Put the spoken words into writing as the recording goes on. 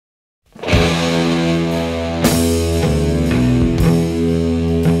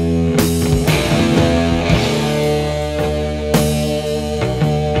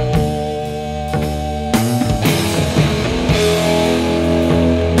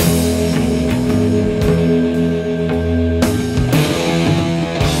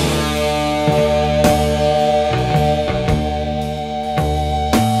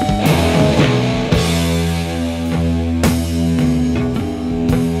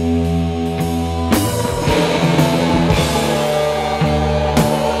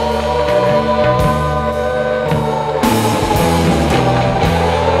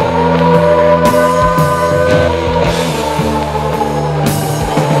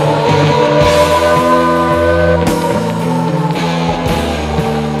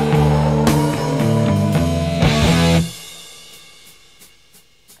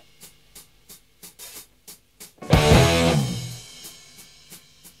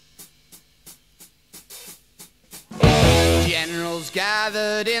Generals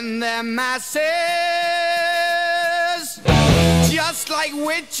gathered in their masses, just like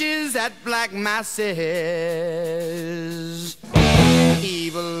witches at black masses.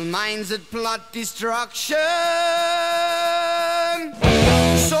 Evil minds that plot destruction,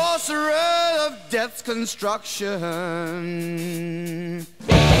 sorcerer of death's construction.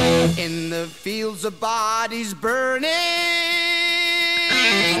 In the fields of bodies burning,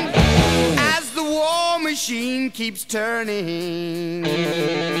 as the war machine keeps turning.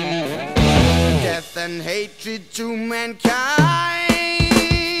 Death and hatred to mankind,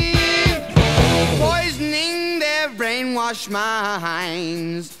 poisoning their brainwashed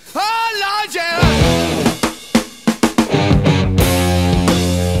minds. Oh Lord, yeah.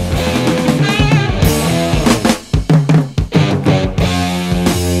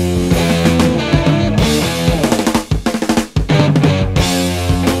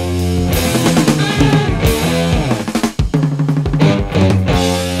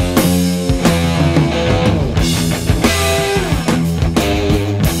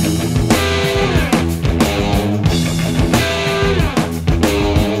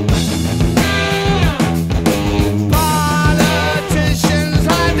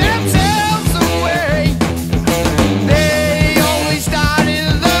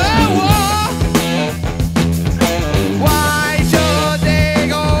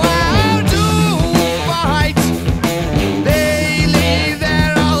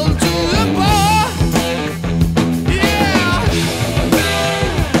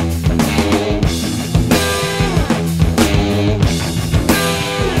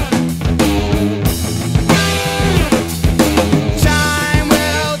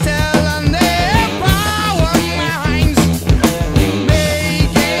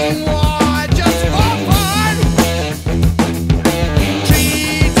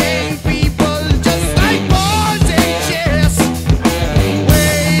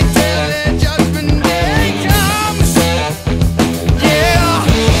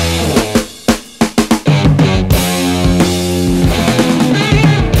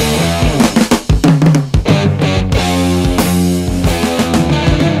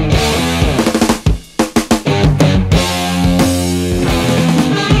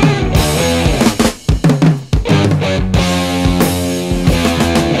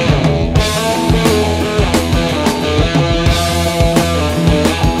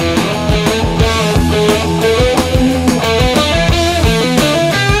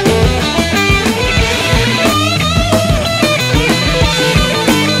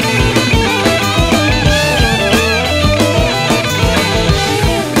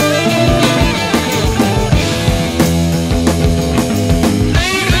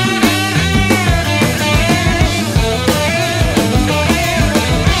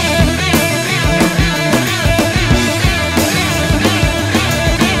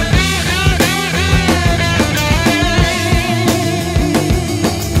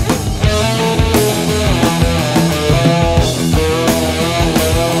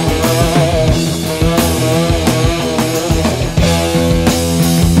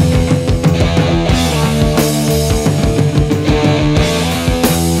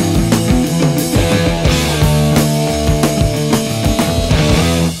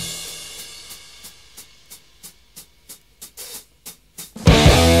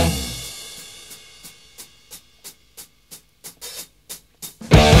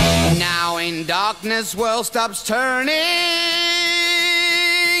 In darkness, world stops turning,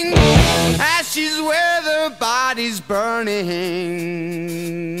 ashes where the body's burning.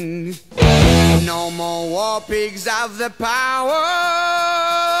 No more war pigs have the power,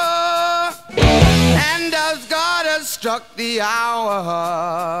 and as God has struck the hour,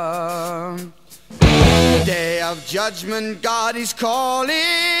 day of judgment God is calling.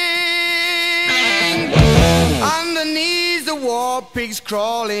 Underneath the war pigs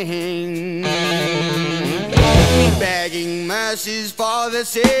crawling, begging mercies for the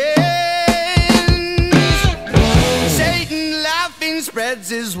sins. Satan laughing spreads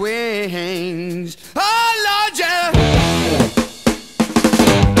his wings. Oh Lord, yeah.